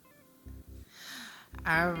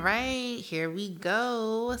All right, here we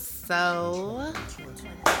go. So,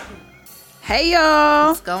 hey y'all,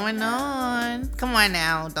 what's going on? Come on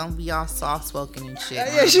now, don't be all soft spoken and shit.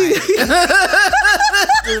 Yeah, she Do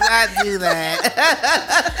not do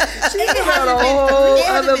that. she got a whole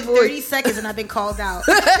other voice. 30 seconds and I've been called out.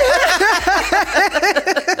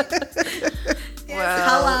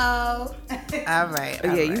 Hello. All right.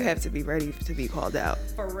 Yeah, you have to be ready to be called out.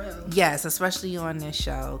 For real. Yes, especially on this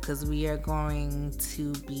show, because we are going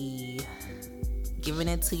to be giving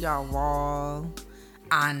it to y'all raw,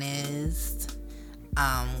 honest,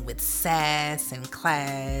 with sass and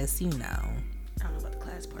class, you know. I don't know about the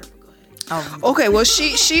class part, but go ahead. Okay, well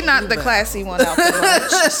she not the classy one out the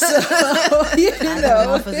bunch, so I got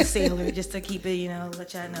off as a sailor just to keep it,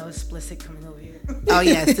 let y'all know explicit coming over here. Oh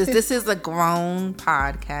yes, this is a grown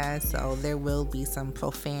podcast, so there will be some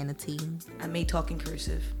profanity. I may talk in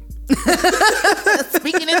cursive.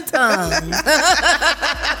 Speaking in tongues.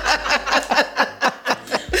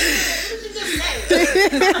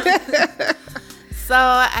 So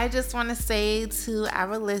I just want to say to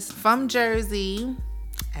our list from Jersey,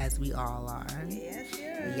 as we all are.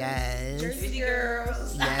 Yes. Jersey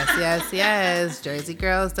girls. Yes. Jersey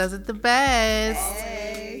girls does it the best.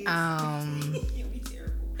 Hey.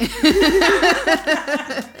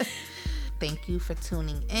 Thank you for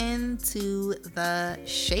tuning in to the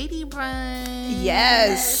Shady Brunch.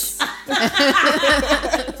 Yes.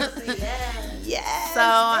 So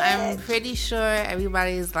I'm pretty sure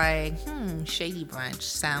everybody's like, Shady Brunch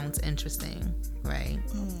sounds interesting, right?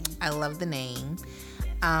 I love the name.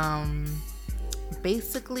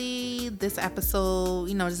 Basically, this episode,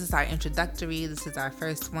 this is our introductory. This is our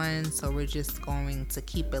first one, so we're just going to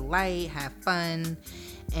keep it light, have fun,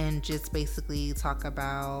 and just basically talk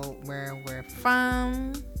about where we're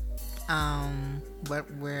from, what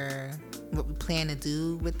we plan to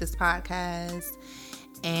do with this podcast,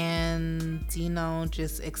 and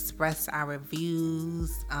just express our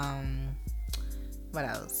views. What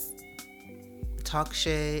else? Talk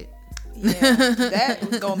shit. Yeah, that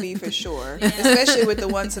was gonna be for sure, especially with the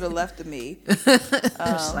one to the left of me.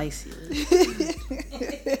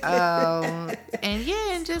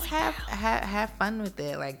 And just have fun with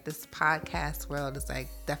it. Like, this podcast world is like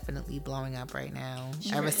definitely blowing up right now,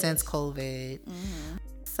 ever since COVID.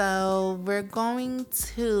 So we're going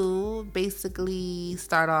to basically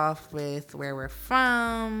start off with where we're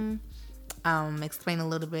from, explain a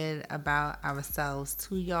little bit about ourselves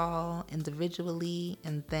to y'all individually,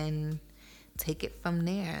 and then take it from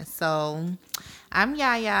there. So I'm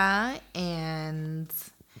Yaya, and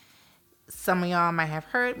some of y'all might have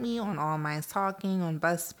heard me on All Minds Talking on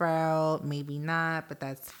Buzzsprout, maybe not, but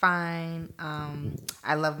that's fine.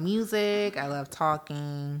 I love music, I love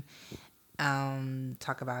talking,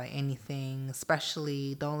 talk about anything,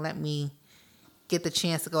 especially don't let me get the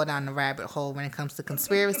chance to go down the rabbit hole when it comes to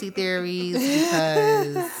conspiracy theories,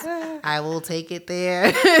 because I will take it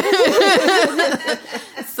there.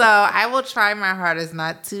 So I will try my hardest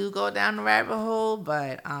not to go down the rabbit hole,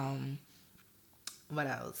 but what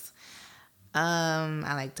else?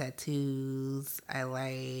 I like tattoos. I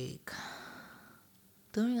like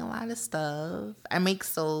doing a lot of stuff. I make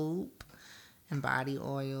soap and body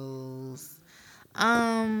oils.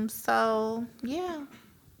 So yeah.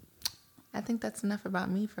 I think that's enough about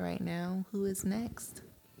me for right now. Who is next?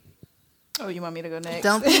 Oh, you want me to go next?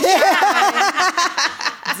 Don't be shy.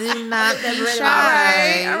 Do not be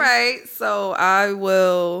shy. All right. So I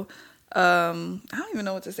will. I don't even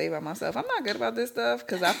know what to say about myself. I'm not good about this stuff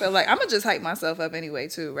because I feel like I'm gonna just hype myself up anyway,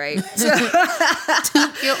 too, right?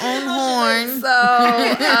 Toot your own horn.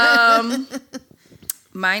 So,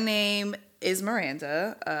 my name is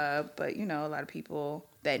Miranda, but a lot of people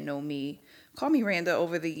that know me call me Randa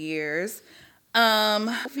over the years. Man,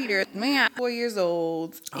 I'm 4 years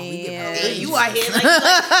old. And you out here like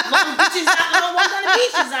long beaches out, walk on the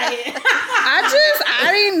beaches out here.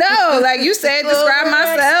 I didn't know. Like you said, describe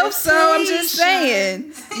myself, so I'm just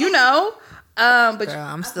saying, but Girl,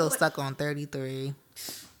 I'm still stuck on 33.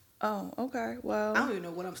 Oh, okay. Well, I don't even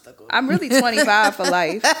know what I'm stuck on. I'm really 25 for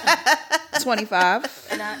life. 25.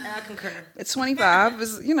 And I concur. It's 25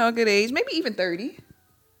 is, a good age. Maybe even 30.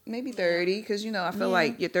 Maybe 30, because I feel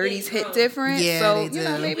like your 30s hit different. Yeah, so they do.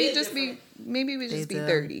 maybe we just be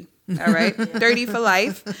 30. All right, 30 for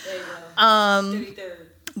life. 33rd.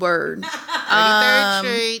 Word. 33rd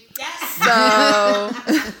Street. So,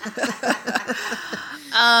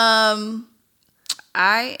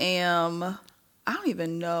 I don't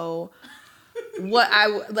even know what I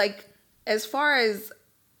like as far as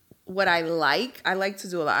what I like to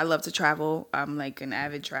do a lot. I love to travel. I'm like an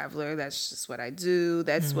avid traveler. That's just what I do.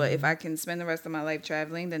 That's what, if I can spend the rest of my life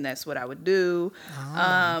traveling, then that's what I would do.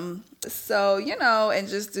 So, you know, and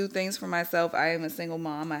just do things for myself. I am a single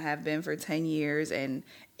mom. I have been for 10 years, and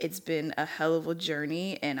it's been a hell of a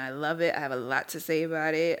journey, and I love it. I have a lot to say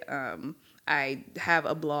about it. I have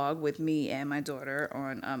a blog with me and my daughter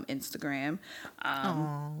on Instagram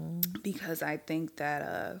because I think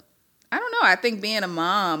that... I don't know. I think being a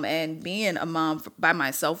mom and being a mom by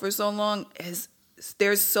myself for so long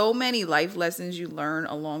there's so many life lessons you learn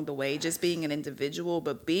along the way, just being an individual,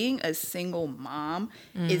 but being a single mom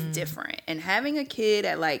is different. And having a kid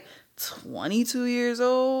at like 22 years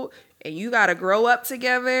old and you got to grow up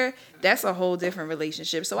together, that's a whole different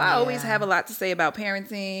relationship. So I always have a lot to say about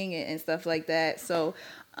parenting and stuff like that. So,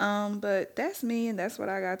 but that's me, and that's what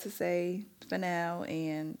I got to say for now.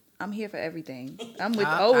 And I'm here for everything. I'm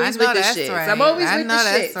always with the shits. Right. I'm always with the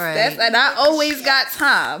shits. Right. And I always got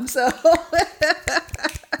time. So, all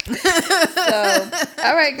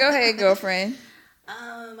right, go ahead, girlfriend.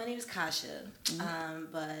 My name is Kasha,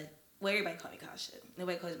 but everybody call me Kasha.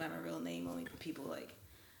 Nobody calls me by my real name. Only people like.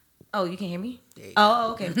 Oh, you can hear me?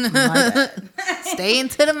 Oh, okay. My bad. Stay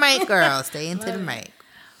into the mic, girl. Stay into the mic.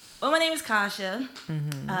 Well, my name is Kasha,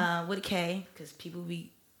 with a K, because people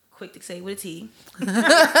be quick to say with a T.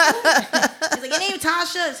 It's like, your name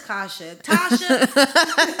Tasha? It's Kasha. Tasha.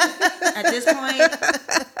 At this point,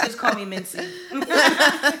 just call me Mincy.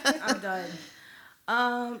 I'm done.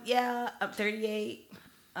 Yeah, I'm 38.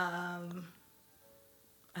 I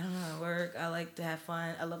don't know how to work. I like to have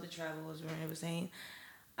fun. I love to travel, as Renee was saying.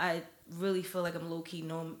 I really feel like I'm low-key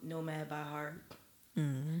nomad by heart.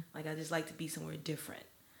 Like, I just like to be somewhere different.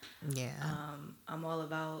 Yeah. I'm all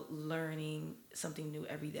about learning something new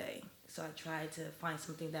every day. So I try to find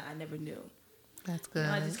something that I never knew. That's good. You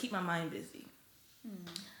know, I just keep my mind busy.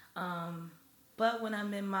 But when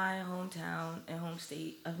I'm in my hometown and home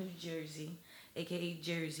state of New Jersey, aka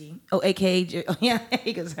Jersey. Oh, aka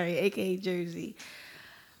aka Jersey.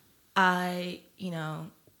 I,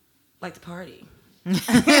 like to party.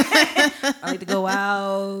 I like to go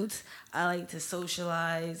out. I like to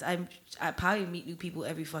socialize. I probably meet new people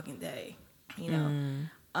every fucking day. I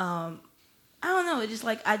don't know. It's just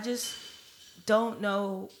like I just don't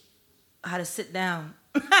know how to sit down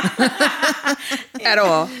at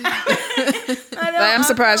all. I'm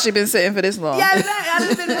surprised she's been sitting for this long. Yeah, exactly. I've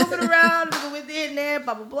just been moving around, with there and there,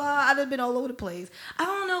 blah blah blah. I've just been all over the place. I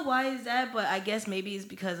don't know why is that, but I guess maybe it's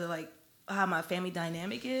because of like how my family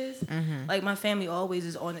dynamic is. Like my family always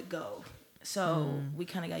is on the go. So we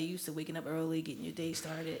kind of got used to waking up early, getting your day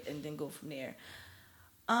started, and then go from there.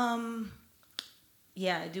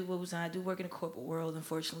 Yeah, I do work in the corporate world,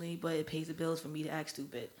 unfortunately, but it pays the bills for me to act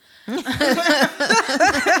stupid. So at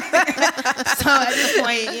this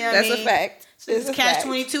point, that's a fact. So it's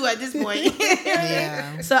catch-22 at this point.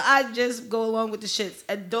 Yeah. So I just go along with the shits,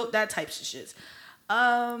 and that types of shits.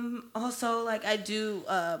 Also, like I did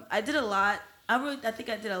a lot. I think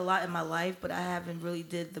I did a lot in my life, but I haven't really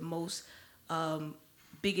did the most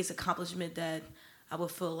biggest accomplishment that I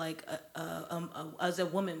would feel like as a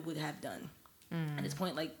woman would have done. At this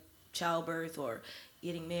point, like childbirth or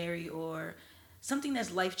getting married or something that's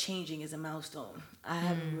life-changing is a milestone. I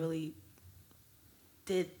haven't really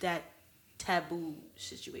did that taboo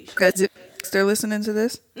situation. Because they're listening to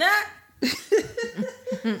this? Nah.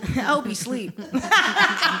 I hope he sleep. He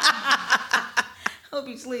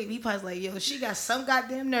probably like, yo, she got some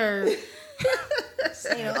goddamn nerve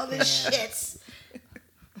saying all this shit.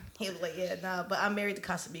 He was like, yeah, nah, but I'm married to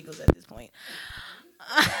Casamigos at this point.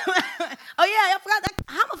 Oh yeah, I forgot that.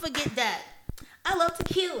 How am I forget that? I love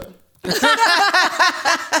tequila.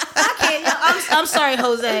 I can't. I'm sorry,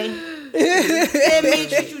 Jose. Didn't mean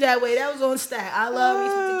to treat you that way. That was on stack. I love me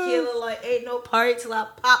some tequila. Like ain't no party till I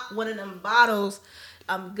pop one of them bottles.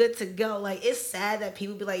 I'm good to go. Like it's sad that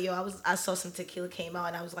people be like, yo, I saw some tequila came out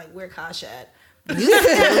and I was like, where Kasha at? I'm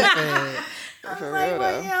like,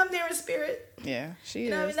 well, yeah, I'm there in spirit. Yeah, she is.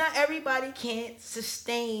 You know, not everybody can't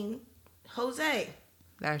sustain Jose.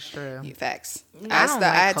 That's true. Facts. I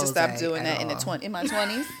had to stop doing that in my 20s.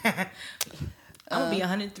 I'm gonna be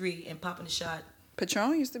 103 and popping a shot.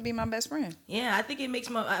 Patron used to be my best friend. Yeah, I think it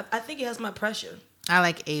makes I think it has my pressure. I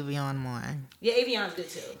like Avion more. Yeah, Avion's good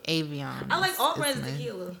too. Avion. I like all brands of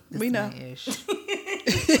tequila. We know. I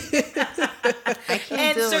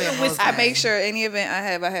can't do certain it. whiskey. I make sure any event I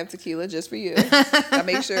have tequila just for you. I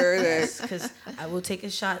make sure that because I will take a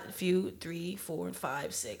shot. A few, 3, 4,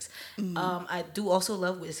 5, 6. I do also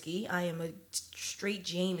love whiskey. I am a straight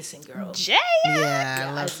Jameson girl. Yeah,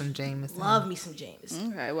 I love some Jameson. Love me some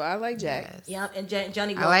Jameson. Okay, well I like Jack. Yes. Yeah, and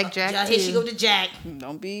Johnny. I like Jack too. Here she go to Jack.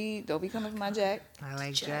 Don't be coming for my Jack. I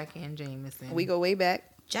like Jack and Jameson. We go way back.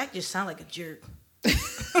 Jack just sound like a jerk.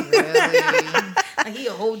 Really? Like he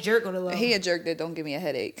a whole jerk on the low. He a jerk that don't give me a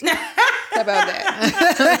headache. How about that?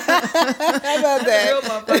 How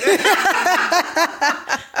about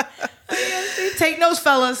that? Take notes,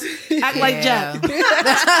 fellas. Act like Jack.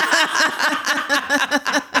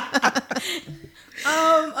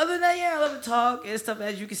 Other than that, I love to talk and stuff,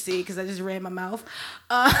 as you can see, because I just ran my mouth.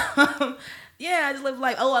 I just live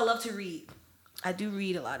life. Oh, I love to read. I do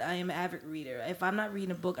read a lot. I am an avid reader. If I'm not reading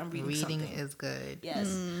a book, I'm reading something. Reading is good. Yes.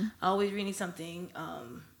 Always reading something.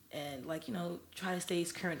 And try to stay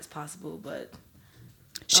as current as possible. But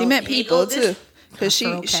she met people too, because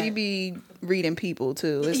she be reading people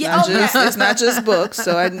too. It's not just books.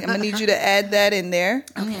 So I'm gonna need you to add that in there.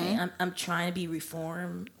 Okay. I'm trying to be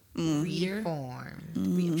reformed. Reader.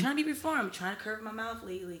 I'm trying to be reformed. I'm trying to curve my mouth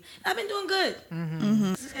lately. I've been doing good.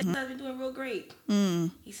 I've been doing real great.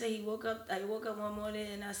 He said he woke up. I woke up one morning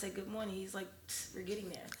and I said good morning. He's like, we're getting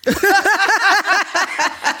there.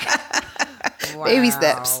 Wow. Baby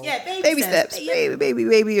steps. Yeah, baby steps.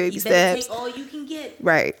 Baby steps. Take all you can get.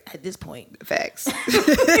 Right. At this point. Facts.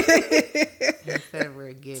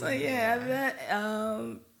 We're getting so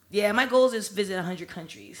my goal is to visit 100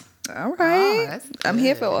 countries. All right. I'm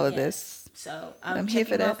here for all of this. So I'm here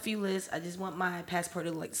for that. A few lists. I just want my passport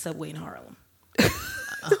to look like the subway in Harlem.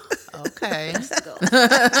 Okay. Let's go.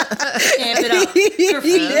 Stamp it up.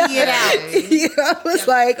 Graffiti it out. I was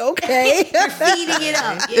like, okay. Graffiti it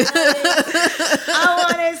up. You know what I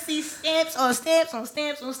want to see stamps on stamps on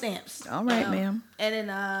stamps on stamps. All right, ma'am. And then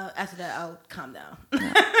after that, I'll calm down.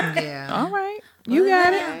 Yeah. All right. You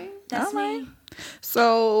got it. That's all right. me.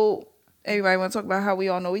 So, everybody want to talk about how we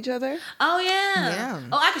all know each other? Oh, yeah.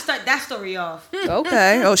 Oh, I can start that story off.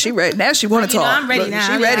 Okay. Oh, she ready. Now she want to talk. I'm ready now.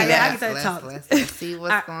 She ready now. I can start talking. Let's see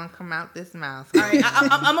what's going to come out this mouth. All right.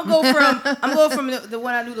 I'm going to go from the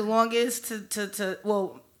one I knew the longest to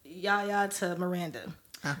Yaya to Miranda.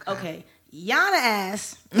 Okay. Yana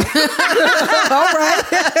ass. All right.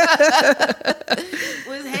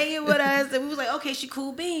 was hanging with us and we was like, okay, she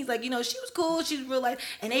cool beans. Like, she was cool. She was real life.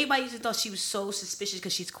 And everybody just thought she was so suspicious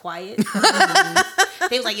because she's quiet.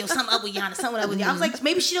 They was like, yo, something up with Yana. Something up with you. I was like,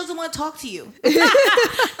 maybe she doesn't want to talk to you.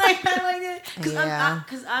 like that.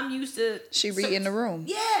 Because I'm used to. She read in the room.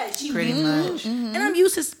 Yeah. She pretty much. And I'm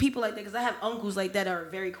used to people like that because I have uncles like that are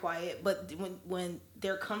very quiet. But when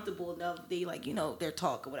they're comfortable enough, they their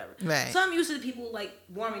talk or whatever. Right. So I'm used to the people like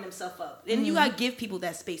warming themselves up. And you gotta give people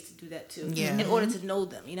that space to do that too. Yeah. In order to know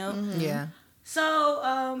them, Yeah.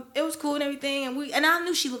 So it was cool and everything, and I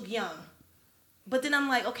knew she looked young. But then I'm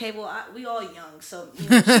like, okay, well, we all young, so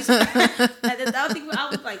she's, I think I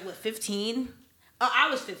was like 15. Oh, I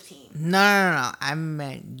was 15. No. I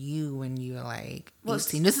met you when you were like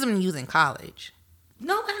 18. This is when you was in college.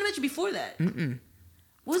 No, I met you before that.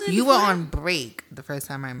 Wasn't it you were that? on break the first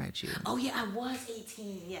time I met you. Oh yeah, I was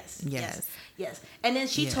 18. Yes. And then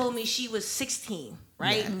she Yes. told me she was 16,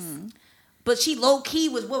 right? Yes. But she low key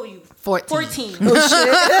was, what were you? 14. Oh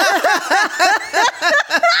shit.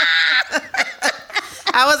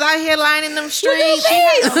 I was out here lining them streets.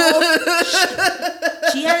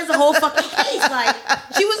 She has a whole fucking case. Like,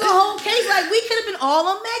 she was a whole case. Like, we could have been all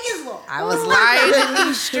on Megan's Law. I was lying in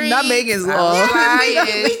these streets. Not Megan's Law. We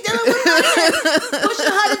dealing with Megan.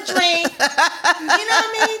 Pushing her to drink. You know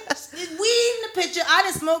what I mean? Weed in the picture. I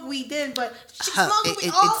didn't smoke weed then, but she smoked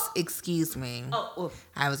weed all. Excuse me. Oh.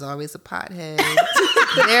 I was always a pothead.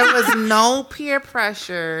 There was no peer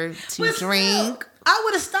pressure to drink. I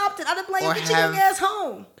would have stopped it. I'd have been like, get your young ass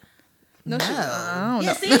home. No.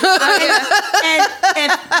 Yeah, see?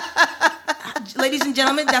 and ladies and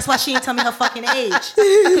gentlemen, that's why she didn't tell me her fucking age.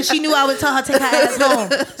 Because she knew I would tell her to take her ass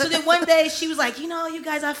home. So then one day she was like, you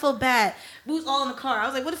guys, I feel bad. We was all in the car. I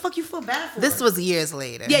was like, what the fuck you feel bad for? This was years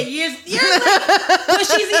later. Yeah, years later. But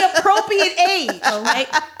she's the appropriate age, all right?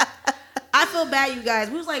 I feel bad, you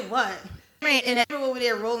guys. We was like, what? And I over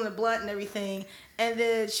there rolling the blunt and everything. And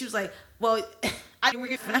then she was like, well, I didn't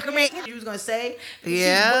work for Nakamate. She was going to say.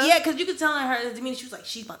 Yeah. Yeah, because you could tell her demeanor. She was like,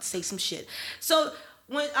 she's about to say some shit. So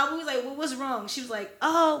when I was like, well, what's wrong? She was like,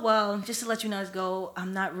 oh, well, just to let you guys go,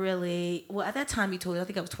 I'm not really. Well, at that time you told me, I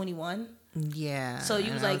think I was 21. Yeah. So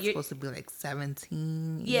you was like, you're supposed to be like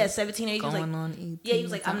 17. Yeah, 17. Or going was like, on 18. Yeah, he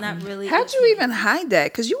was like, I'm not really. How'd you even hide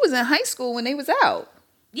that? Because you was in high school when they was out.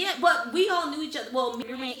 Yeah, but we all knew each other. Well, me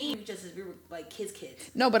and Eve just as we were like kids.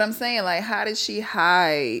 No, but I'm saying, like, how did she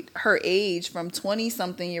hide her age from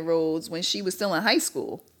 20-something-year-olds when she was still in high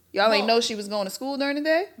school? Y'all ain't know she was going to school during the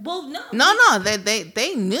day? Well, no. No,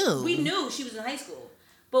 they knew. We knew she was in high school.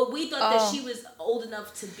 But we thought that she was old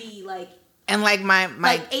enough to be, like... And, like, my...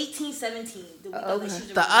 Like, 18, 17. We thought that she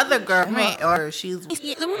was the other girl, or she's...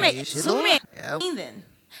 Yeah, the roommate. Then.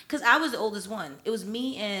 Because I was the oldest one. It was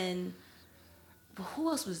me and... But who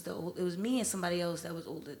else was the old? It was me and somebody else that was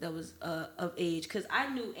older, that was of age. Because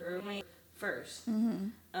I knew her first.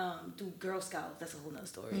 Through Girl Scouts. That's a whole nother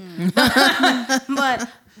story.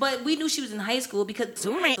 But we knew she was in high school because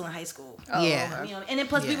we were in high school. Yeah. You know, and then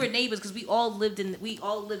plus we were neighbors because we all lived in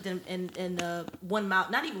 1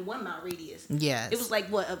 mile, not even 1 mile radius. Yes. It was like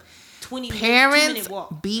what a 2-minute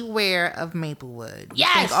walk. Beware of Maplewood.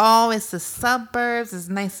 Yes. You think, it's the suburbs. It's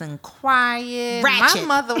nice and quiet. Ratchet.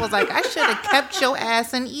 My mother was like, I should have kept your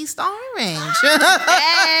ass in East Orange. Hey,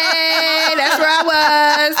 that's where I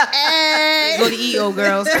was. Hey. Go to EO,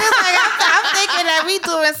 girls. I'm thinking that we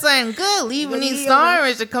doing something good, leaving East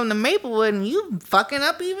Orange to come to Maplewood, and you fucking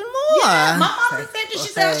up even more. Yeah, my mom said that. She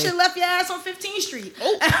said I should have left your ass on 15th Street.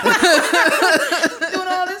 Doing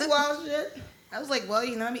all this wild shit. I was like, well,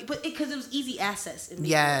 you know what I mean? But because it was easy access.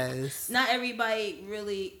 Yes. Not everybody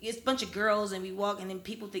really... It's a bunch of girls and we walk and then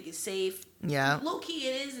people think it's safe. Yeah. Low-key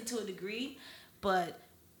it is to a degree, but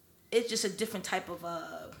it's just a different type of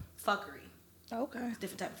fuckery. Okay. It's a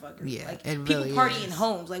different type of fuckery. Yeah, like, it people really party is. in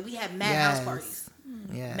homes. Like, we had mad house parties.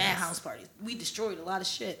 Yeah. Mad house parties. We destroyed a lot of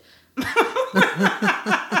shit. I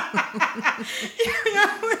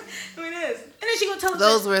mean, it is. And then she gonna tell us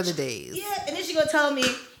Those were the days. Yeah, and then she gonna tell me,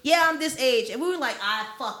 yeah, I'm this age. And we were like, I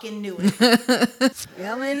fucking knew it.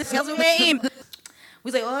 Yeah, I'm in this name. We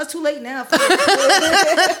was like, oh, it's too late now.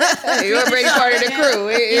 You already part of the crew.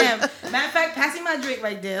 Yeah. Matter of fact, passing my drink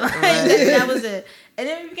right there. Like, that was it. And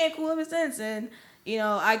then we became cool ever since. And you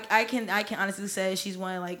know, I can honestly say she's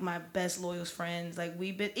one of like my best loyal friends. Like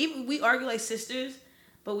we argue like sisters,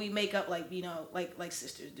 but we make up like, you know, like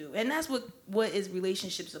sisters do. And that's what is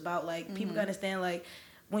relationships about. Like people gotta understand, like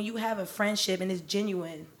when you have a friendship and it's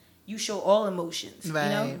genuine, you show all emotions. Right. You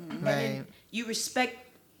know? Right. And you respect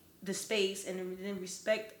the space and then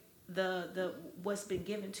respect the what's been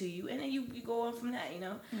given to you, and then you go on from that, you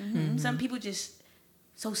know. Mm-hmm. Some people just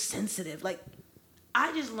so sensitive. Like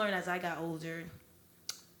I just learned as I got older,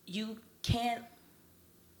 you can't,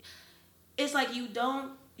 it's like you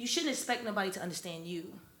shouldn't expect nobody to understand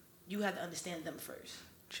you. You have to understand them first.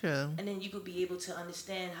 True. And then you could be able to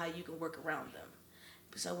understand how you can work around them.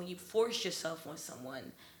 So when you force yourself on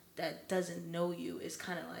someone that doesn't know you, it's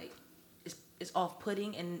kind of like it's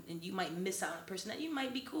off-putting, and you might miss out on a person that you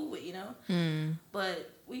might be cool with, you know.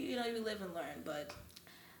 But you live and learn. But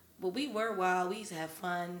we were wild. We used to have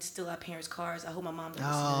fun. Steal our parents' cars. I hope my mom doesn't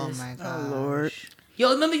listen to this. Oh my god. Oh Lord.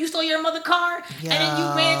 Yo, remember you stole your mother's car and then you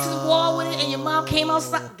ran to the wall with it and your mom came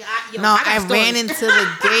outside? I ran into the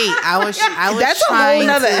gate. I was That's a whole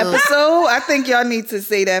nother episode. I think y'all need to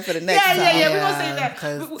say that for the next time. Yeah, we're going to say that.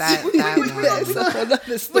 Because That's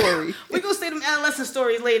another story. We're going to say them adolescent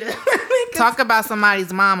stories later. Talk about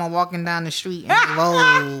somebody's mama walking down the street and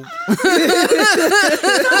robe.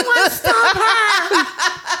 Someone stop her.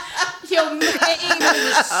 Yo,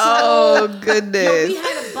 oh goodness! Yo, we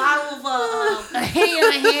had a bottle of a hand in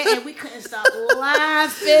our hand, and we couldn't stop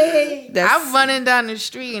laughing. I'm running down the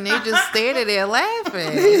street, and they just standing there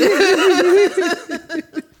laughing.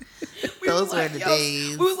 Those were the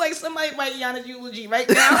days. We was like somebody write Yana's eulogy right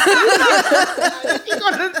now. She's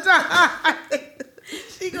gonna die.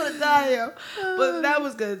 She's gonna die, yo. But that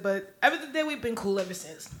was good. But everything we've been cool ever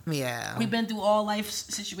since. Yeah. We've been through all life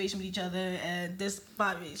situations with each other, and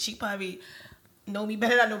she probably know me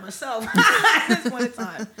better than I know myself at this point in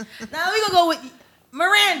time. Now we gonna go with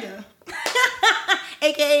Miranda,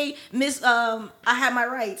 aka Miss I Have My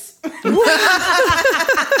Rights.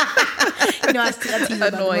 You know, I tease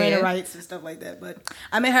about Miranda rights and stuff like that, but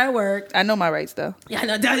I met her at work. I know my rights though. Yeah, I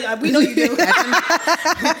know. We know you do.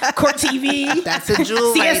 Court TV. That's a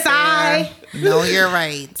jewel. CSI. Right there. Know your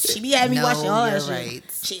rights. She be having me watching all that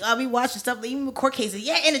shit. I'll be watching stuff, even with court cases.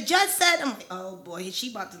 Yeah, and the judge said, I'm like, oh boy,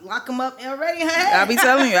 she about to lock him up already. I be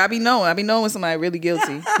telling you, I be knowing when somebody really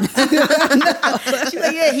guilty. She's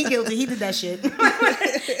like, yeah, he guilty. He did that shit.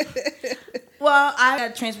 Well, I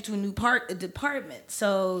got transferred to a new department,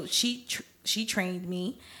 so she trained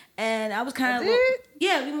me, and I was kind of we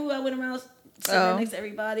moved. I went around sitting next to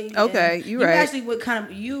everybody. Okay, you right. Actually, what kind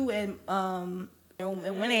of you and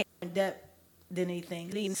when they depth than anything.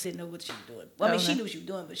 They didn't sit know what she was doing. Well, I mean, she knew what she was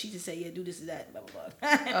doing, but she just said, yeah, do this and that, blah blah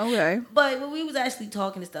blah. Okay. But we was actually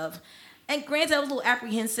talking and stuff. And granted, I was a little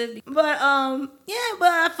apprehensive, but but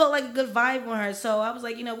I felt like a good vibe on her. So I was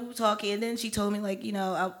like, we were talking, and then she told me like,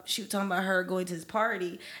 she was talking about her going to this party,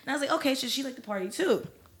 and I was like, okay, so she liked the party too.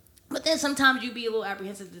 But then sometimes you be a little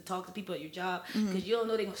apprehensive to talk to people at your job because you don't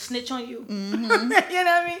know they're going to snitch on you. Mm-hmm. You know what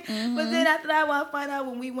I mean? Mm-hmm. But then after that, when I find out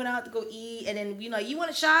when we went out to go eat and then, you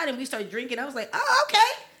want a shot? And we started drinking. I was like, oh, okay.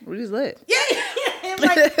 We just lit. Yeah. And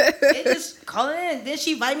like, it just called it in. Then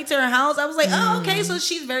she invited me to her house. I was like, oh, okay. So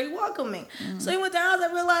she's very welcoming. So we went to her house.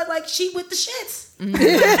 I realized like she with the shits. And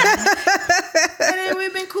then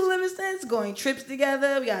we've been cool ever since, going trips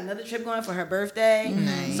together. We got another trip going for her birthday.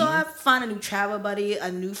 Nice. So I found a new travel buddy, a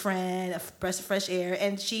new friend, a breath of fresh air,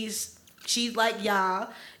 and she's like y'all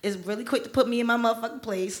is really quick to put me in my motherfucking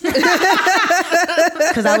place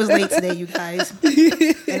because I was late today, you guys,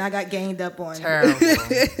 and I got ganged up on. Terrible.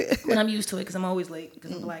 But I'm used to it because I'm always late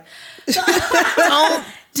because I'm black. Don't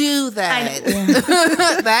do that.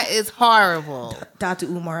 That is horrible. Dr.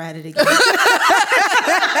 Umar at it again.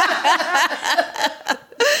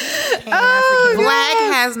 Black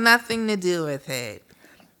has nothing to do with it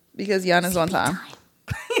because Yana's on time.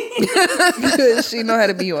 Because she know how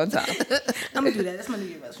to be on time. I'm gonna do that. That's my New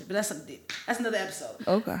Year resolution, but that's another episode.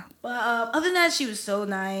 Okay. But other than that, she was so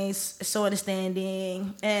nice, so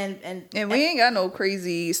understanding, and we ain't got no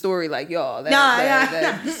crazy story like y'all. So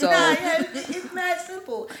it's not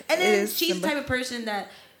simple. And then she's the type of person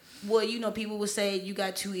that, people would say you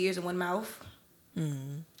got 2 ears and 1 mouth.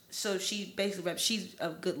 Mm. So she basically she's a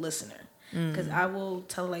good listener. Because I will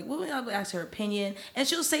tell her, I will ask her opinion, and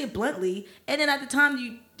she'll say it bluntly, and then at the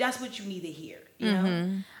time, that's what you need to hear, you know?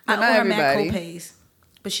 Mm-hmm. I owe her mad co-pays,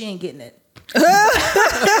 but she ain't getting it. And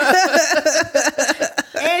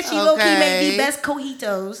she low-key make the best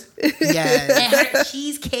cojitos. Yes. And her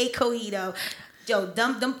cheesecake cojito. Yo,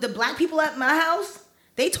 the black people at my house,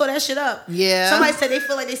 they tore that shit up. Yeah. Somebody said they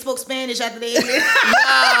feel like they spoke Spanish after they ate it. No,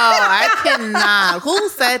 I cannot. Who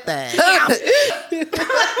said that?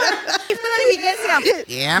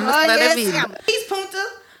 Yeah, I'm just let it be. He's punta.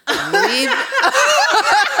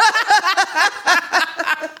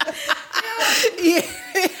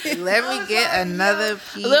 Let me get another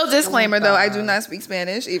piece. A little disclaimer though, I do not speak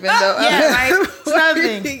Spanish, even though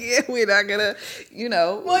we're not gonna,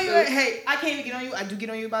 Well, hey, I can't even get on you. I do get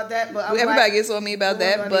on you about that, but everybody gets on me about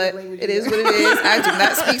that. But it is what it is. I do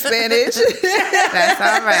not speak Spanish. That's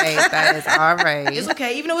all right. That is all right. It's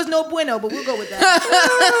okay, even though it's no bueno, but we'll go with that.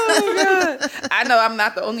 Oh God! I know I'm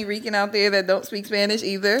not the only Rican out there that don't speak Spanish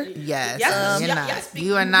either. Yes, you're not.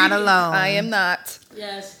 You are not alone. I am not.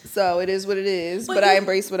 Yes. So it is what it is, but I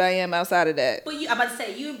embrace what I am outside of that. But I'm about to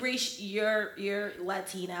say, you embrace your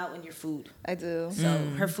Latina out in your food. I do. So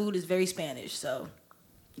her food is very Spanish. So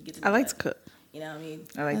you get to I like to cook. You know what I mean?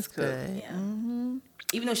 I like to cook. Good. Yeah. Mm-hmm.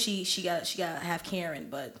 Even though she got half Karen,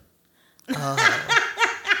 but. Oh.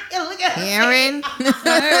 Yeah, look at Karen.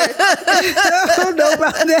 I don't know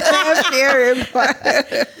about that half Karen part.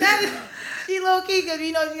 She low key because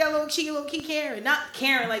she got low key Karen, not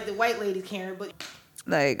Karen like the white lady Karen, but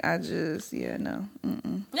like I just no.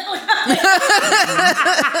 Mm-mm.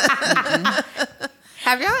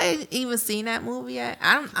 Have y'all even seen that movie yet?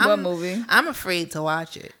 What movie? I'm afraid to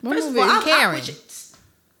watch it. What First movie? Of all, Karen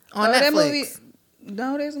on Netflix. That movie,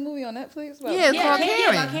 no, there's a movie on Netflix. It's called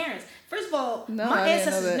Karen. About Karens. First of all, my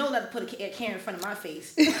ancestors know that to put a Karen in front of my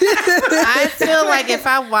face. I feel like if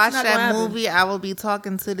I watch that movie, I will be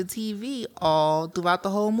talking to the TV all throughout the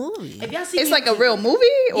whole movie. If y'all see it's like a real movie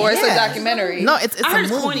or it's a documentary? No, it's I heard a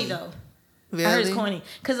movie. It's corny though. Really? I heard it's corny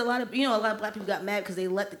because a lot of black people got mad because they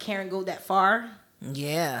let the Karen go that far.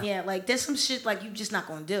 Yeah. Yeah, like there's some shit like you just not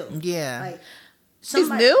gonna do. Yeah. Like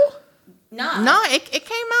somebody, it's new. Nah. No, it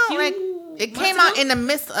came out out in the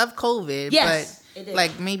midst of COVID. Yes. But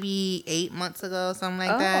like maybe 8 months ago or something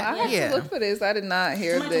like that. I have to look for this. I did not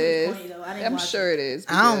hear this. I'm sure it is.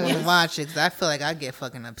 I don't want to watch it because I feel like I get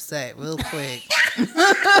fucking upset real quick.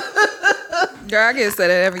 Girl, I get upset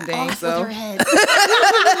at everything. Off so. with your head.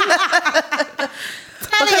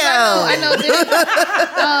 I know.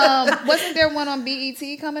 Wasn't there one on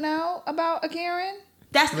BET coming out about a Karen?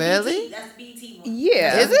 That's really? BET. That's BET one.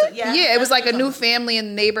 Yeah. Is it? Yeah, it was like a new family in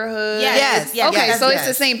the neighborhood. Yes. Okay, so it's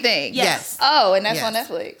the same thing. Yes. Oh, and that's on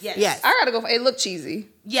Netflix. Yes. I gotta go. It looked cheesy.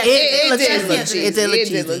 Yes. It did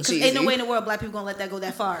look cheesy. Ain't no way in the world black people gonna let that go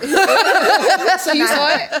that far. So you saw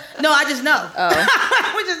it? No, I just know.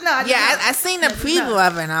 Oh. We just know. I seen the preview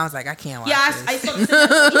of it and I was like, I can't watch this. I saw the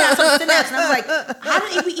synopsis. I saw the synopsis and I was like, how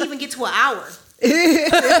did we even get to an hour?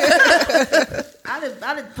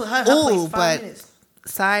 I'd put her place 5 minutes.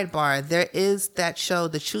 Sidebar, there is that show,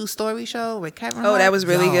 the True Story show with Kevin Hart. That was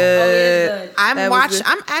really good. Oh, yeah, it's good.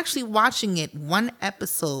 I'm actually watching it one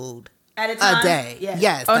episode At a time? A day. Yeah.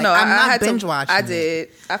 Yes. Oh, like, no. I'm not had binge to, watching. I did.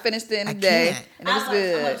 I finished it in a day. Can't. And it was I'm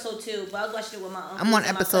good. on episode 2, but I was watching it with my uncle. I'm on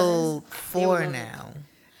episode 4 now.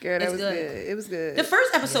 Girl, that It's was good. good. It was good. The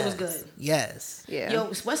first episode was good. Yes. Yeah.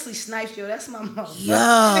 Yo, Wesley Snipes, yo, that's my mom. Yo.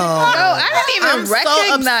 I didn't even I'm recognize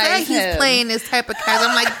so upset him. he's playing this type of character.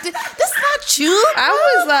 I'm like, this not you. I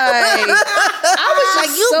was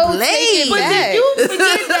like, you so played. taken But back. did you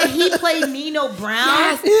forget that he played Nino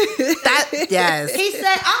Brown? Yes. He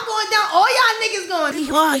said, I'm going down, all y'all niggas going.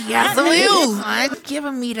 Oh, yes, you.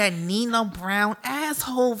 Giving me that Nino Brown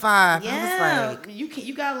asshole vibe. Yeah, I was like,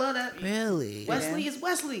 you gotta love that. really? Wesley is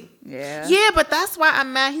Wesley. Yeah. Yeah, but that's why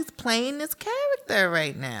I'm mad he's playing this character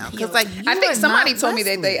right now. Because, like, I think somebody told me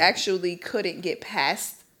Wesley. that they actually couldn't get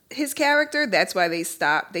past his character. That's why they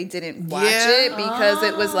stopped. They didn't watch Yeah. it because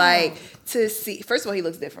it was like to see. First of all, he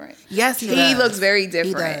looks different. Yes, He does. looks very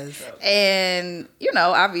different. He does. And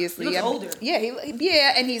obviously, He looks older.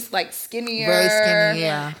 Yeah, and he's like skinnier, Very skinny.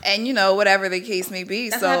 Yeah. and whatever the case may be.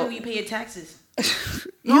 That's so what happens when you pay your taxes.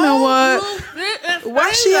 you know what?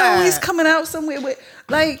 Why she that? always coming out somewhere with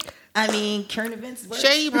like? I mean, current events. Is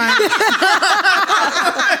Shady Brown.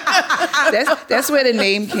 That's where the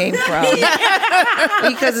name came from.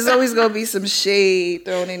 Because there's always gonna be some shade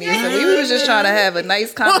thrown in here. So we was just trying to have a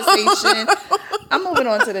nice conversation. I'm moving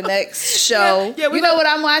on to the next show. Yeah, you know what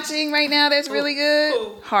I'm watching right now that's really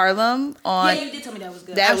good? Harlem on. Yeah, you did tell me that was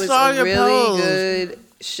good. That I was saw a your really post. good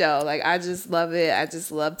show. Like I just love it. I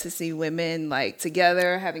just love to see women like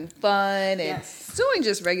together having fun and doing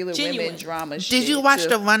just regular women drama shit. Did you watch too.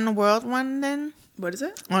 the Run the World one then? What is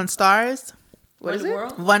it? On Stars? What is it?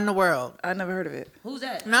 World? Run the World. I never heard of it. Who's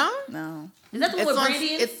that? No? No. Is that the one It's with on,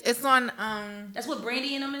 Brandy in? it's on That's what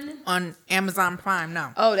Brandy and them in it? on Amazon Prime. No.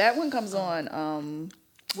 Oh, that one comes on.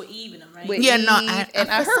 With Eve and them, right? With Yeah, no, Eve, I and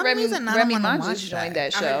I for heard some Remy reason, I don't wanna Ma watch just joined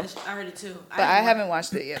that I show, heard it too. but I haven't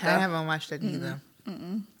watched it yet. I haven't watched it either.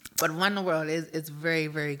 But Run the World is very,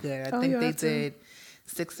 very good. I think they did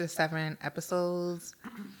 6 or 7 episodes,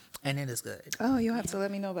 and it is good. Oh, you'll have to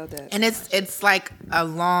let me know about that. And it's like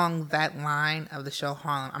along that line of the show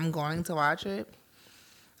Harlem. I'm going to watch it,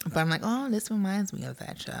 but I'm like, oh, this reminds me of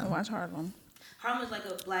that show. I'll watch Harlem. Harlem is like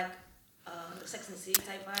a black Sex and the City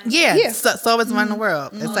type vibe. Yeah, Yeah. So it's Run the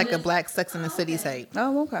World. It's like a it? black Sex and the City type.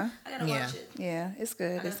 Oh, okay. I gotta Yeah. watch it. Yeah, it's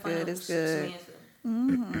good. I It's gotta find good. out It's good. Samantha.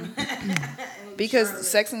 Because Charlotte.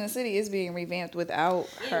 Sex and the City is being revamped without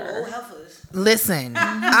Yeah, her. old heifers. Listen,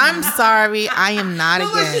 I'm sorry, I am not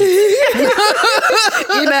against.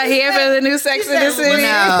 You're not here for the new Sex and the City?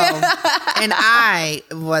 No. And I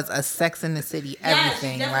was a Sex in the City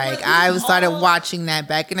everything. that's Like what I it's started all- watching that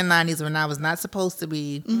back in the 90s when I was not supposed to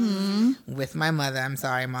be with my mother. I'm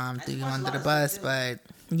sorry, Mom, threw you under the bus, but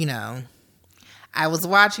I was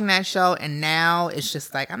watching that show, and now it's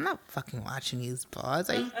just like I'm not fucking watching these bars.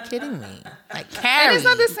 Are you kidding me? Like Carrie, And it's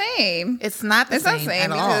not the same. It's not the It's same, not the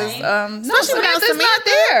same at all. because Especially Samantha's without not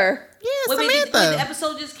there. Yeah, Wait, Samantha. the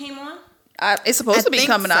episode just came on? It's supposed I to be think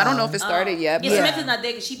coming. I don't know so. if it started yet. Yeah, But Samantha's not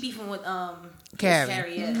there because she beefing with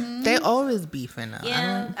Carrie. yeah. They always beefing up.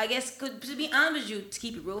 Yeah, I guess to be honest with you, to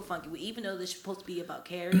keep it real funky, even though this is supposed to be about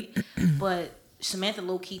Carrie, but Samantha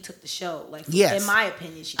low key took the show. Like, Yes. in my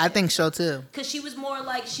opinion, she. I think so too. because she was more,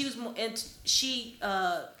 and she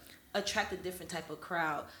attracted a different type of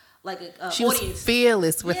crowd, like a She was audience.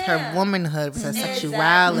 fearless with her Yeah. womanhood, with her Exactly.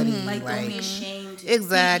 sexuality. Like, don't be ashamed. To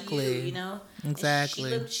Exactly. Be you, you know.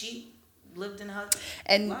 Exactly. And she lived in her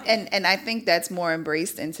And life. and I think that's more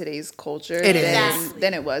embraced in today's culture It is. Exactly.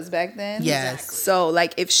 than it was back then. Yes. Exactly. So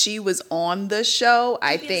like if she was on the show,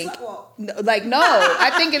 I She'd be a think slut-walk.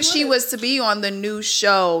 I think if she was to be on the new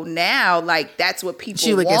show now, like that's what people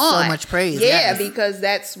She would get so want. much praise, Yeah, yes. because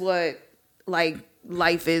that's what like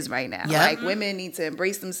life is right now. Yep. Like women need to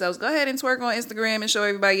embrace themselves. Go ahead and twerk on Instagram and show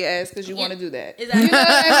everybody your ass because you want to do that. Exactly. You know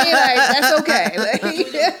what I mean? Like that's okay. Like,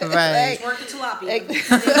 Right. Work the tilapia.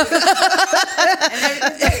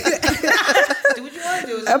 Do what you want to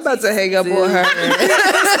do. I'm about to hang up on her.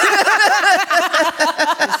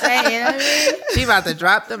 She about to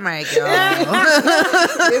drop the mic, y'all.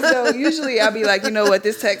 So usually I'll be like, you know what,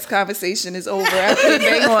 this text conversation is over. I can't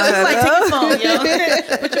bang on her. Like, take your phone,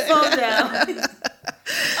 yo. Put your phone down.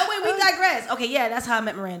 Oh, wait, we digress. Okay, yeah, that's how I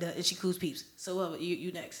met Miranda, and she cools peeps. So,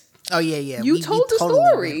 you next. Oh yeah. You We told the totally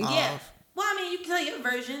story. went Yeah. off. Well, I mean, you can tell your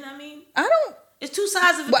version. I mean, I don't. it's two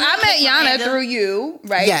sides of it. Well, I met Yana through you,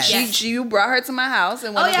 right? Yes. You brought her to my house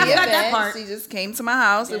and one Oh, of yeah, the I forgot that events. part. She just came to my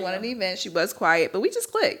house at Yeah, one of yeah. the events. She was quiet, but we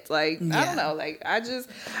just clicked. Like I Yeah. don't know. Like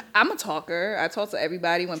I'm a talker. I talk to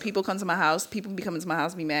everybody. When people come to my house, people be coming to my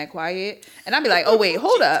house, be mad quiet, and I'd be like, oh wait,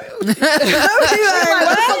 hold up. I'd be like, What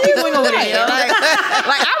the fuck you doing over there, yo? Like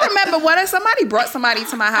I remember somebody brought somebody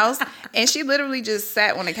to my house And she literally just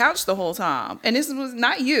sat on the couch the whole time. And this was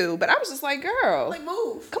not you, but I was just like, girl, like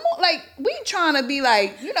move. Come on, like we trying to be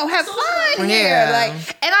like, have fun here. Like,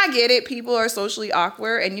 and I get it. People are socially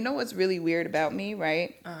awkward. And you know what's really weird about me,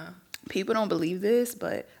 right? People don't believe this,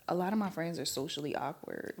 but a lot of my friends are socially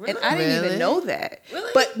awkward. Really? And I didn't even know that.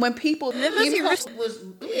 Really? But when people...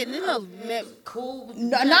 cool.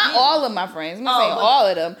 Not all of my friends. I'm not saying all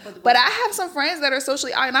of them. But I have some friends that are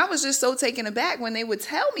socially awkward. And I was just so taken aback when they would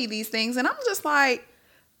tell me these things. And I'm just like...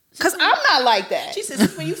 Because I'm not like that. She says,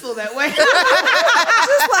 "This when you feel that way." And I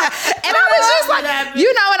was just like,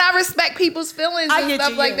 and I respect people's feelings and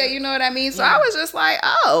stuff like that. You know what I mean? So I was just like,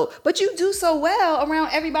 oh, but you do so well around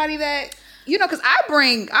everybody that, because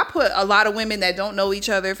I put a lot of women that don't know each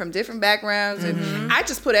other from different backgrounds, and I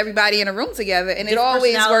just put everybody in a room together, and it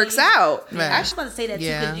always works out. Right. I was about to say that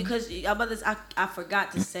too, because I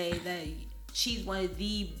forgot to say that she's one of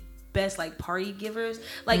the best like party givers,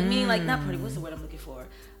 like meaning like not party. What's the word I'm looking for?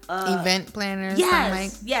 Event planners.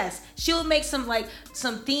 Yes. She'll make some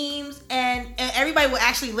themes, and everybody will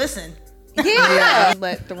actually listen. Yeah.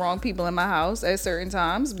 Let the wrong people in my house at certain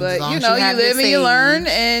times, but you live and you learn,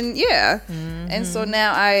 and and so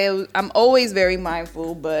now I'm always very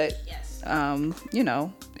mindful, but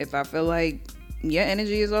if I feel like your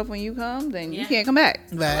energy is off when you come, then you can't come back,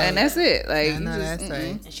 right? And that's it. Like, that's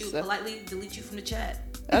right. And she will politely delete you from the chat.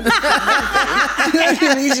 Delete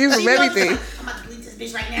you from everything. I'm about to delete this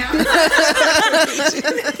bitch right now.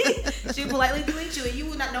 She'll politely delete you, and you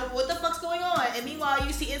will not know what the fuck's going on. And meanwhile,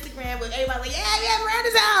 you see Instagram with everybody like, yeah,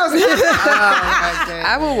 Miranda's house.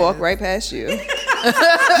 I will walk right past you. Like,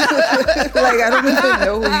 I don't even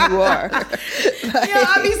know who you are.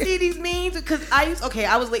 I be seeing these memes because I was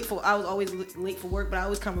always late for work, but I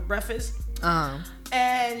always come with breakfast.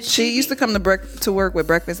 And she used to come to work with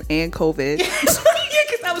breakfast and COVID.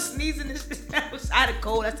 Because I was sneezing. I had a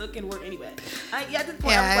cold. I still couldn't work anyway. I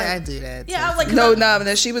do that. Yeah, I was like, no,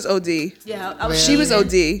 she was OD. Yeah, she was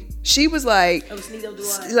OD. She was like,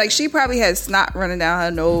 she probably had snot running down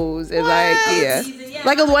her nose, and like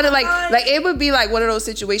it would be like one of those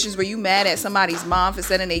situations where you mad at somebody's mom for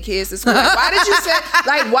sending their kids to school. Like, why did you send?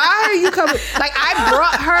 Like, why are you coming? Like, I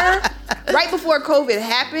brought her right before COVID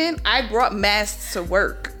happened. I brought masks to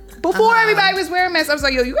work. Before everybody was wearing masks, I was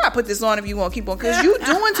like, yo, you gotta put this on if you want to keep on, because you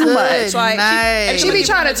doing too much. Like, she be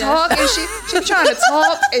trying to talk, and she be trying to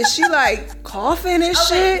talk, and she like coughing and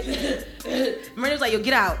shit. Miranda's like, yo,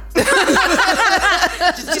 get out.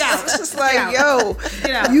 Just get out. It's just like, yo,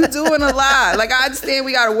 you doing a lot. Like, I understand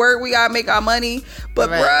we gotta work, we gotta make our money,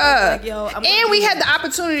 but bruh. Like, yo, and we had the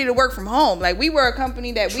opportunity to work from home. Like, we were a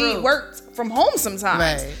company that we worked from home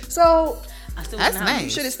sometimes. Right. So that's nice. You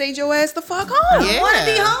should have stayed your ass the fuck home. I want to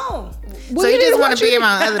be home. So you just want to be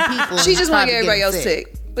around other people. She just want to get everybody else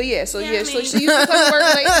sick. But so she used to come to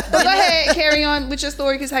work late. But go ahead, carry on with your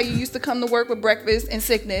story, because how you used to come to work with breakfast and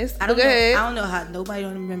sickness. Go ahead. I don't know how nobody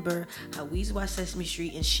don't remember how we used to watch Sesame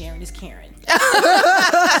Street and Sharon is Karen. So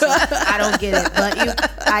I don't get it, but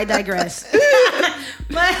I digress.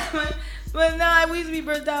 But no, we used to be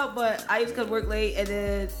burnt out. But I used to come to work late, and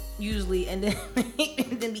then be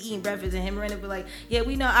eating breakfast, and him and Miranda be like, yeah,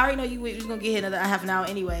 we know. I already know you was gonna get here another half an hour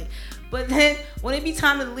anyway. But then when it be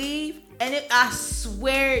time to leave, and I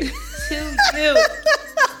swear to you,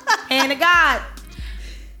 and to God,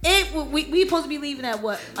 we supposed to be leaving at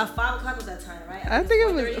what? 5 o'clock was that time, right? I think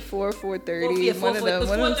it was 4:30. One of them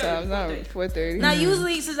times, not 4:30. Now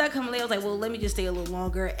usually since I come late, I was like, well, let me just stay a little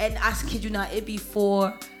longer. And I kid you not, it'd be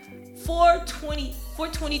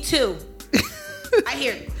 4:22. I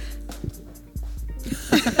hear it.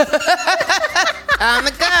 Time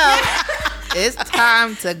to go. It's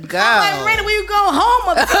time to go. I'm like, Miranda, when you go home?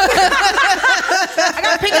 I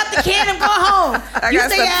gotta pick up the kid and go home. You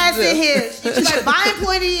stay your ass in here. She's like, my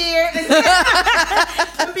employee of the year.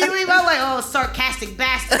 And believe I'm like, oh, sarcastic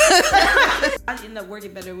bastard. I end up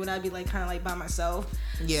working better when I be like kind of like by myself.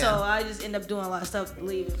 Yeah. So I just end up doing a lot of stuff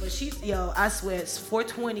leaving. But I swear, it's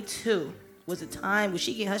 4:22. Was the time when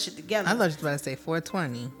she get her shit together. I thought you was about to say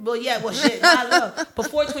 4:20. Well, shit, I love. But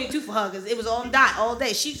 4:22 for her, because it was on dot all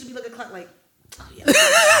day. She used to be looking like, oh yeah.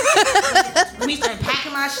 We started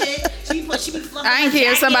packing my shit. She be fluffing. I ain't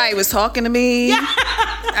care if somebody was talking to me. Yeah.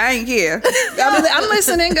 I ain't care. I'm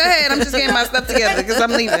listening. Go ahead. I'm just getting my stuff together because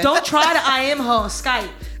I'm leaving. Don't try to IM her on Skype.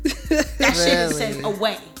 That shit says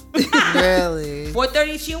away. Really?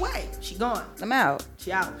 4:30, she away. She gone. I'm out.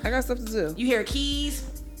 She out. I got stuff to do. You hear her keys.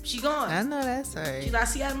 She gone. I know that's right. She's like,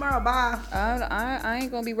 see you tomorrow. Bye. I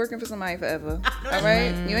ain't gonna be working for somebody forever. All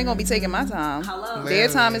right? You ain't gonna be taking my time. Hello. Their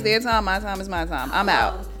time is their time. My time is my time. I'm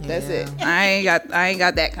out. That's it. I ain't got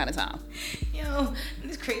that kind of time.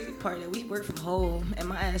 This crazy part that we work from home, and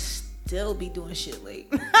my ass still be doing shit late.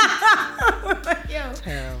 Yo.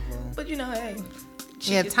 Terrible. But hey.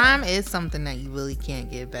 Yeah, time is something that you really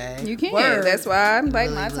can't get back. You can't. Word. That's why I'm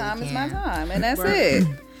like, my time is my time, and that's it.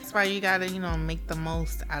 That's why you gotta, make the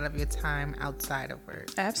most out of your time outside of work.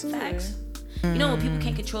 Absolutely. Facts. When people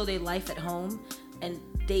can't control their life at home, and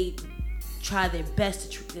they try their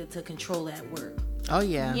best to control it at work. Oh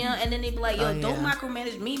yeah. And then they be like, yo, don't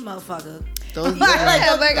micromanage me, motherfucker.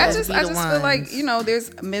 I just feel like,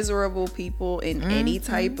 there's miserable people in any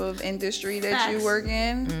type of industry that you work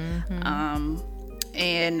in.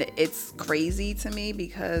 And it's crazy to me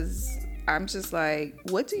because I'm just like,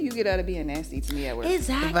 what do you get out of being nasty to me at work?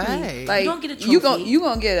 Exactly. Right. Like, you don't get a trophy. You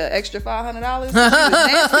gonna get an extra $500 if you was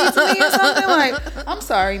nasty to me or something? Like, I'm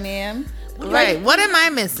sorry, ma'am. Right. What am I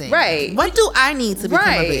missing? Right. What do I need to become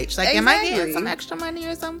a bitch? Like, am I getting some extra money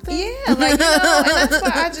or something? Yeah. Like, and that's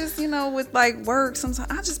why I just, with like work, sometimes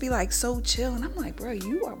I just be like so chill. And I'm like, bro,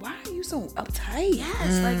 why are you so uptight?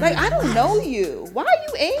 Yes. Like I don't know you. Why are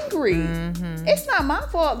you angry? It's not my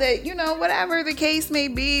fault that, whatever the case may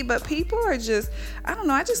be. But people are just, I don't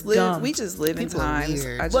know. We just live in times.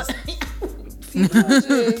 People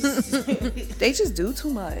they just do too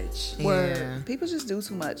much. Yeah. People just do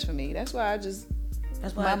too much for me. That's why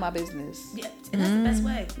mind my business. Yeah, and that's the best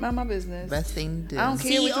way. Mind my business. Best thing to do. I don't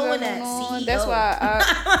care what you got going on. CEO. That's why I,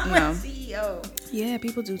 CEO. Yeah,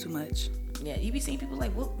 people do too much. Yeah, you be seeing people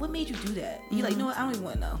like, what made you do that? You like, you know what? I don't even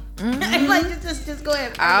want to know. Like, just go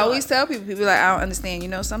ahead. I always tell people like, I don't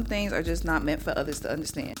understand. Some things are just not meant for others to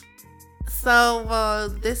understand. So,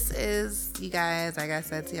 this is, you guys, like I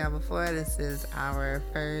said to y'all before, this is our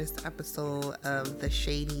first episode of the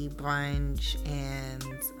Shady Brunch, and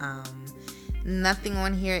nothing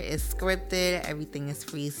on here is scripted. Everything is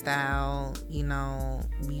freestyle.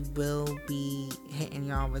 We will be hitting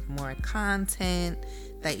y'all with more content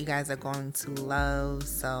that you guys are going to love.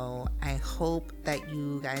 So, I hope that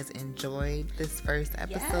you guys enjoyed this first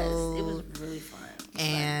episode. Yes, it was really fun.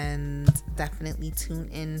 And definitely tune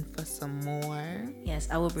in for some more. Yes,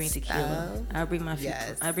 I will bring tequila. I'll bring my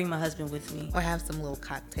I bring my husband with me. Or have some little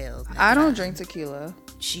cocktails. I don't drink tequila.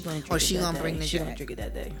 She gonna drink. Or she gonna bring the She gonna drink it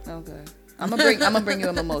that day. Okay. I'm gonna bring you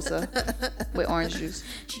a mimosa with orange juice.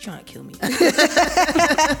 She trying to kill me.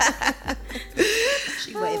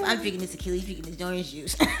 She like, if I'm drinking this tequila, you drinking this orange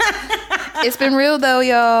juice. It's been real though,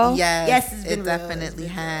 y'all. Yes, it's been it definitely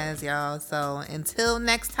has, y'all. So until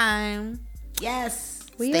next time. Yes.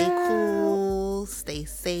 Stay cool, stay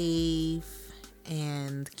safe,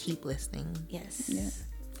 and keep listening. Yes. Yeah.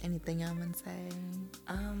 Anything y'all want to say?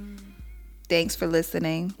 Thanks for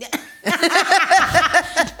listening.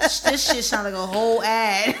 This shit sound like a whole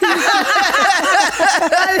ad. It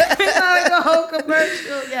sound like a whole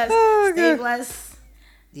commercial. Yes. Stay blessed.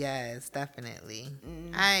 Yes, definitely.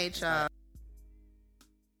 All right, y'all.